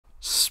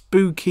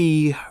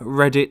Spooky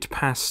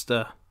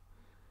Redditpasta.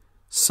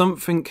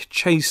 Something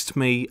chased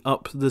me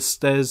up the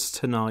stairs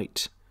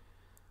tonight.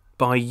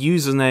 By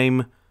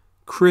username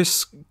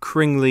Chris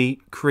Kringley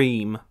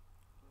Cream.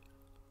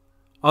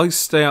 I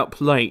stay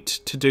up late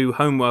to do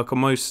homework on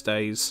most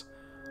days.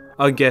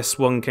 I guess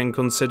one can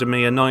consider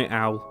me a night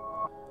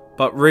owl.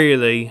 But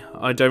really,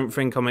 I don't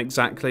think I'm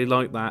exactly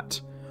like that.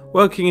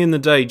 Working in the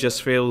day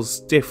just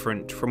feels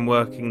different from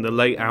working the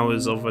late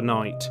hours of a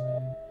night.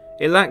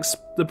 It lacks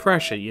the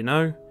pressure, you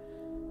know?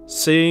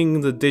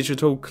 Seeing the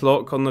digital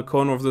clock on the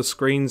corner of the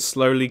screen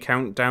slowly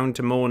count down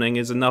to morning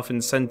is enough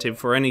incentive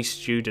for any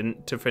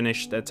student to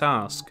finish their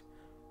task.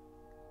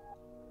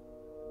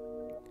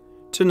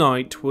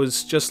 Tonight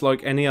was just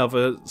like any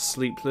other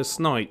sleepless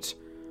night.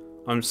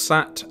 I'm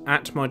sat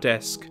at my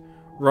desk,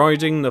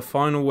 riding the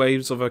final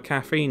waves of a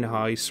caffeine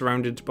high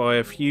surrounded by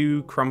a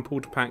few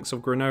crumpled packs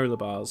of granola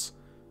bars.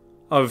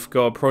 I've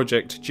got a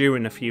project due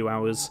in a few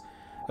hours,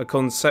 a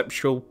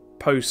conceptual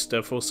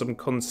poster for some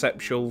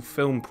conceptual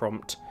film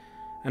prompt,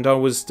 and I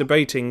was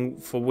debating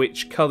for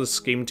which colour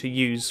scheme to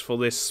use for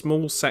this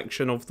small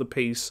section of the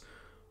piece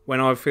when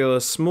I feel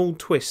a small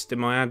twist in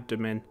my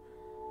abdomen.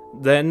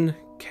 Then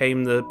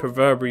came the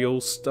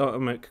proverbial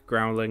stomach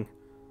growling.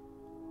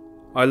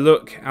 I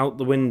look out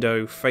the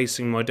window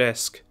facing my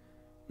desk.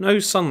 No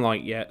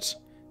sunlight yet,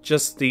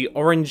 just the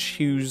orange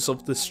hues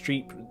of the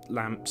street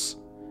lamps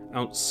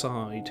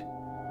outside.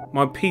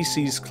 My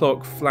PC's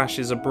clock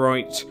flashes a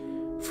bright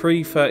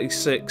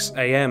 3:36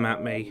 AM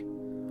at me.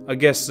 I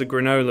guess the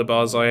granola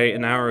bars I ate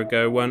an hour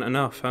ago weren't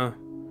enough, huh?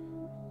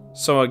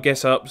 So I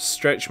get up,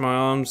 stretch my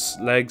arms,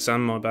 legs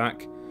and my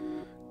back.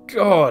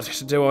 God,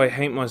 do I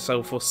hate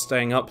myself for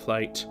staying up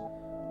late.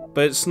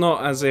 But it's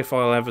not as if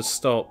I'll ever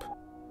stop.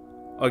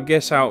 I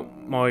get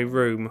out my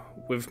room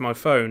with my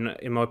phone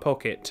in my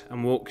pocket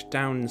and walk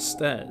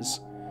downstairs,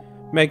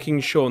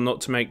 making sure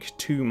not to make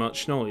too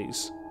much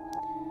noise.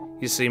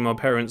 You see, my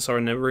parents are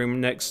in the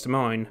room next to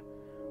mine,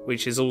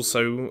 which is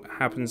also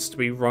happens to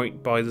be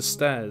right by the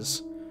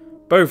stairs.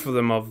 Both of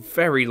them are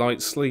very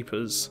light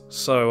sleepers,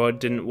 so I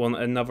didn't want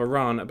another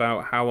rant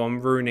about how I'm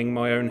ruining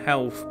my own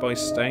health by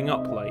staying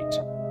up late.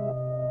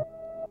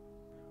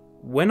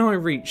 When I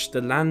reach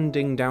the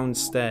landing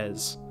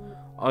downstairs,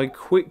 I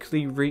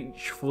quickly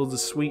reach for the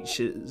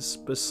switches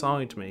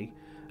beside me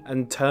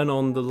and turn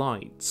on the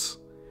lights.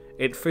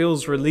 It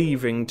feels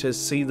relieving to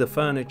see the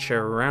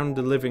furniture around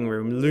the living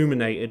room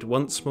illuminated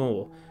once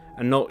more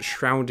and not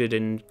shrouded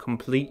in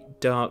complete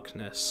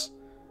darkness.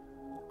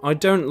 I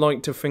don't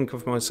like to think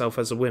of myself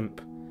as a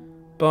wimp,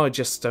 but I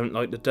just don't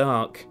like the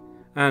dark,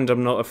 and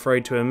I'm not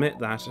afraid to admit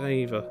that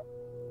either.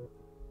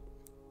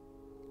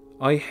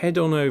 I head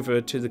on over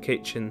to the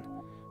kitchen,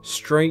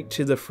 straight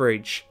to the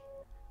fridge,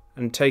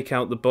 and take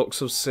out the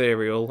box of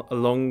cereal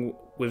along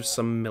with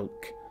some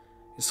milk.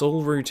 It's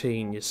all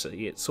routine, you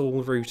see, it's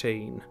all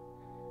routine.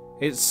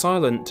 It's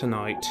silent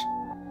tonight.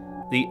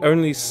 The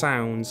only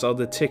sounds are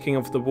the ticking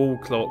of the wall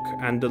clock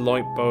and the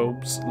light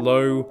bulb's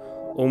low,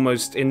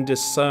 almost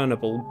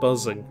indiscernible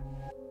buzzing.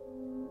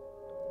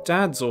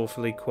 Dad's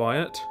awfully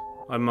quiet,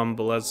 I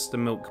mumble as the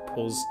milk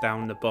pours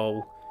down the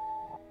bowl.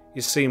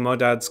 You see, my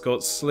dad's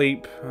got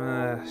sleep.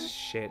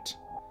 Shit.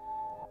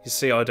 You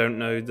see, I don't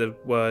know the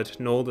word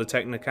nor the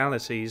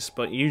technicalities,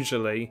 but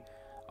usually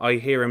I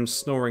hear him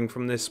snoring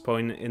from this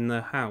point in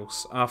the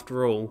house.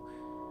 After all,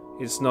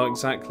 it's not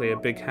exactly a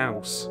big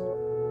house.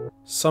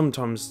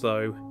 Sometimes,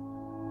 though,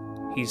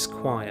 he's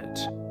quiet.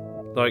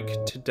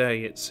 Like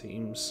today, it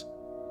seems.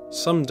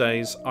 Some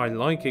days I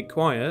like it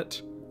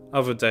quiet,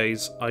 other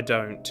days I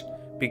don't,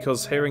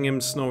 because hearing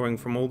him snoring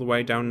from all the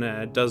way down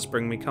there does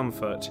bring me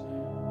comfort.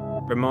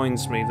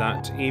 Reminds me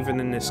that even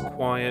in this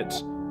quiet,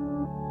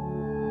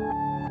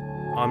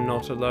 I'm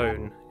not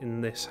alone in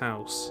this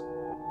house.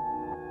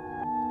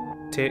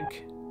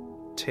 Tick,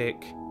 tick,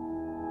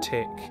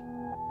 tick.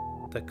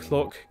 The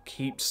clock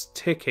keeps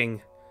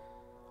ticking.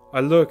 I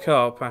look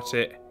up at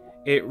it.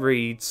 It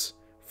reads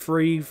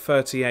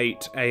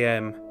 3:38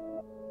 AM.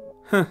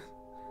 Huh,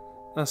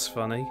 that's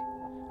funny.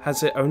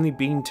 Has it only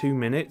been 2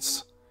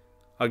 minutes?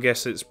 I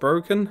guess it's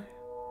broken?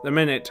 The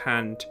minute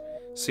hand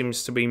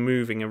seems to be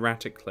moving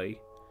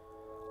erratically.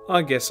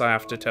 I guess I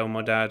have to tell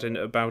my dad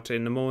about it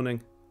in the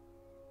morning.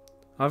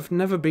 I've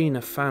never been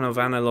a fan of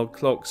analog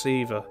clocks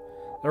either.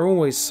 They're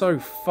always so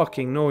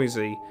fucking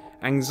noisy,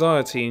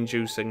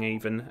 anxiety-inducing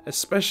even,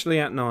 especially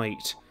at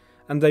night,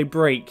 and they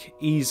break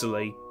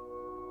easily.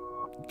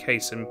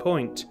 Case in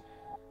point.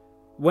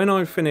 When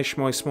I finish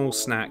my small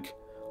snack,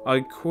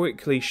 I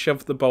quickly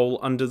shove the bowl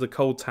under the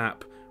cold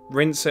tap,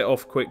 rinse it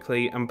off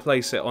quickly and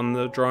place it on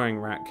the drying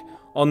rack.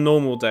 On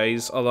normal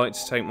days, I like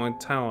to take my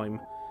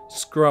time,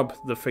 scrub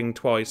the thing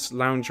twice,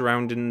 lounge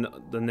around in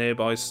the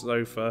nearby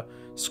sofa,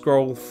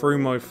 scroll through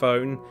my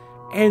phone,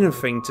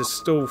 anything to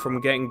stall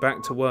from getting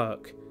back to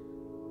work.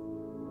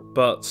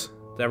 But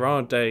there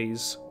are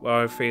days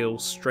where I feel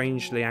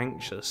strangely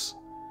anxious.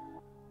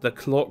 The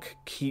clock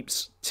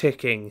keeps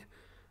ticking,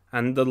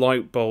 and the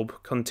light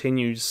bulb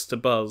continues to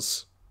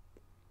buzz.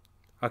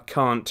 I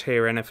can't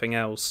hear anything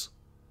else.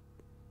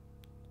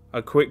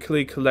 I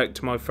quickly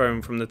collect my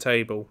phone from the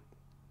table,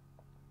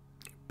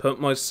 put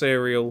my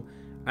cereal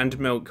and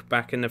milk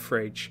back in the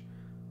fridge,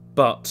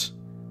 but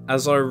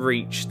as I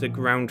reach the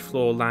ground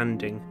floor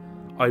landing,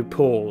 I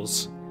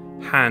pause,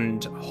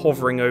 hand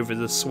hovering over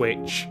the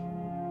switch.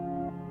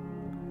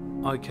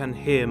 I can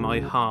hear my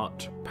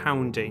heart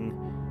pounding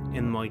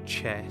in my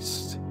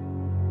chest.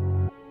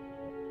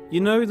 You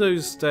know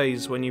those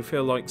days when you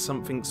feel like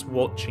something's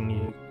watching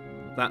you?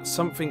 That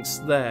something's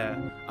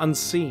there,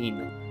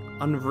 unseen,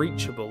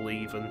 unreachable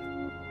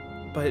even.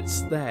 But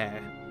it's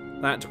there.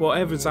 That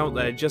whatever's out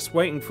there just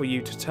waiting for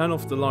you to turn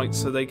off the lights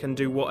so they can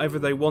do whatever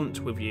they want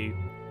with you.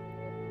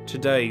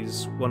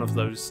 Today's one of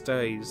those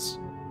days.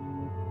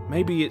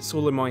 Maybe it's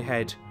all in my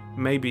head,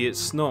 maybe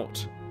it's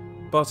not.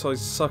 But I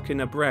suck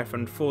in a breath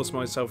and force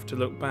myself to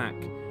look back,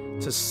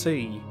 to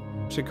see,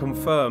 to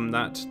confirm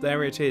that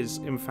there it is,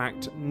 in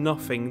fact,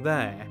 nothing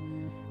there.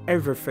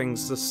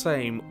 Everything's the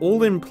same,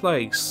 all in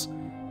place.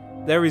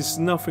 There is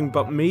nothing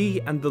but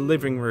me and the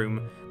living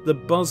room, the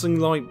buzzing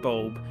light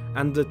bulb,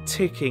 and the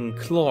ticking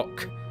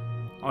clock.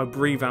 I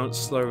breathe out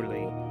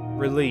slowly,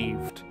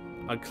 relieved.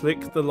 I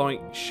click the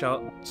light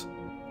shut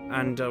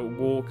and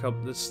walk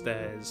up the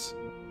stairs.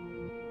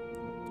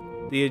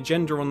 The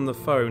agenda on the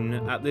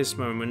phone at this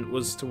moment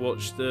was to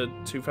watch the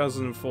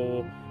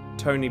 2004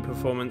 Tony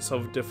performance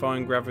of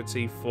Defying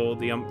Gravity for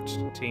the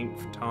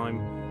umpteenth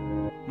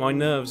time. My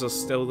nerves are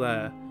still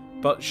there,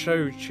 but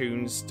show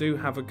tunes do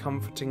have a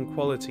comforting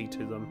quality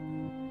to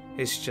them.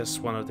 It's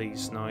just one of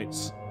these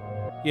nights.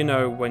 You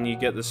know, when you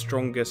get the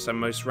strongest and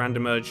most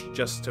random urge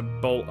just to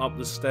bolt up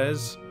the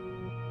stairs?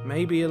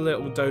 Maybe a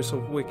little dose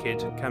of Wicked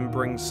can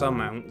bring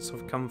some ounce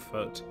of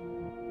comfort.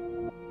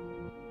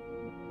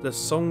 The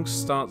song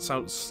starts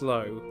out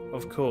slow,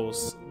 of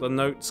course. The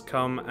notes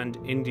come and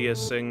India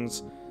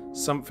sings,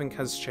 "Something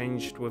has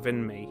changed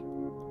within me."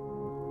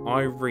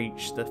 I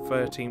reach the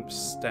 13th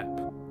step.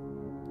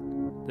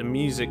 The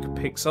music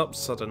picks up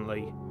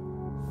suddenly.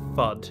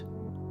 Thud,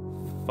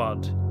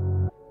 thud,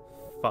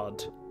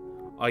 thud.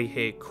 I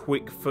hear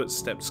quick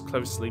footsteps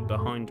closely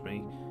behind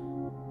me.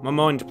 My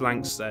mind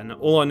blanks then.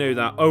 All I knew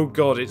that, oh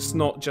god, it's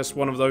not just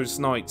one of those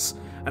nights.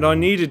 And I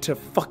needed to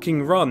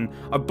fucking run.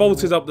 I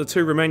bolted up the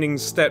 2 remaining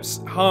steps,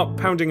 heart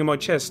pounding in my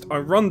chest. I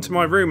run to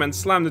my room and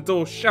slam the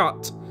door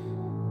shut.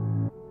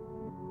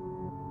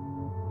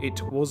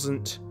 It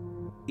wasn't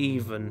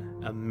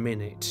even a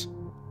minute.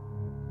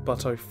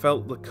 But I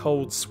felt the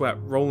cold sweat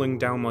rolling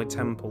down my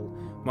temple,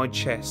 my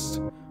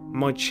chest.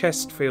 My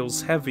chest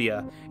feels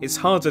heavier. It's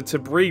harder to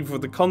breathe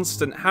with the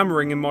constant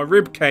hammering in my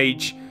rib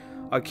cage.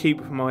 I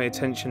keep my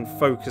attention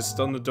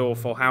focused on the door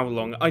for how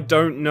long? I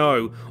don't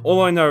know.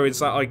 All I know is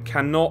that I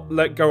cannot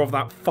let go of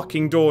that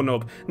fucking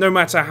doorknob. No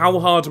matter how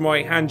hard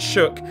my hand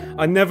shook,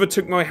 I never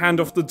took my hand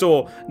off the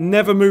door,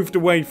 never moved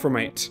away from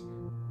it.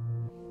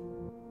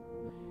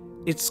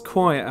 It's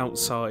quiet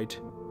outside.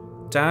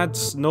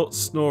 Dad's not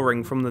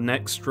snoring from the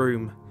next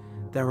room.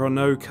 There are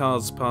no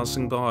cars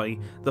passing by.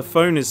 The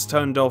phone is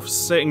turned off,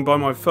 sitting by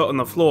my foot on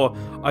the floor.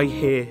 I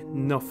hear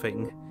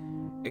nothing.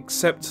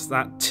 Except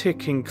that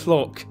ticking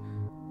clock.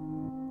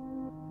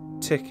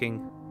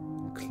 Ticking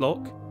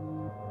clock?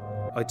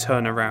 I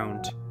turn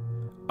around.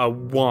 A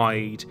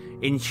wide,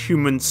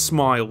 inhuman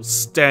smile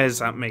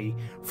stares at me,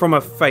 from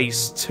a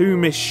face too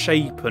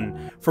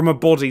misshapen, from a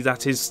body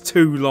that is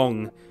too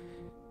long.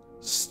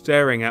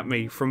 Staring at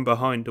me from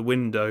behind a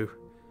window.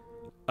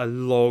 A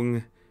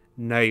long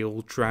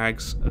nail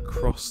drags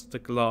across the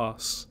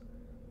glass.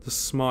 The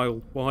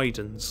smile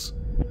widens.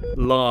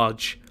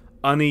 Large,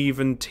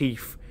 uneven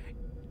teeth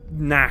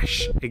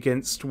gnash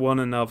against one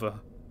another.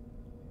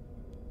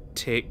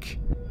 Tick,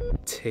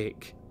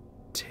 tick,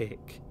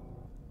 tick.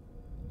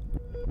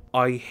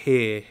 I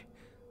hear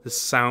the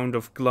sound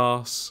of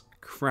glass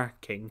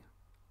cracking